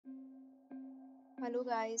Hello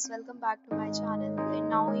guys, welcome back to my channel and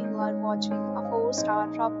now you are watching a 4-star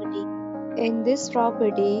property. In this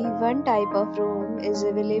property, one type of room is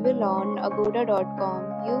available on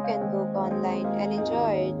agoda.com. You can book online and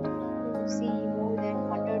enjoy it. To see more than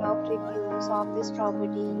 100 of reviews of this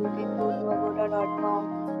property, you can go to agoda.com.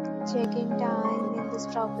 Check-in time in this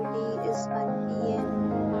property is 1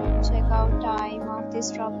 p.m. Check-out time of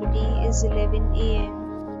this property is 11 a.m.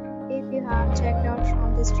 If you have checked out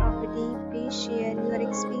from this property, please share your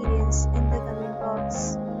experience in the comment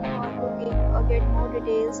box. For booking or get more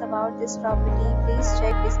details about this property, please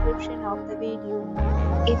check description of the video.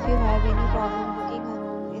 If you have any problem booking a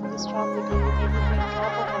room in this property, then you can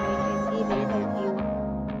drop a comment and we will help you.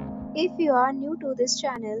 If you are new to this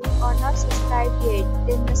channel or not subscribed yet,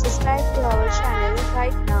 then subscribe to our channel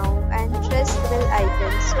right now and press the bell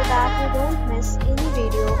icon so that you don't miss any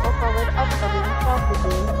video of our upcoming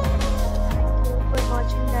property. Thank you for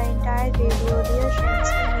watching the entire video, dear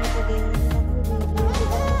friends.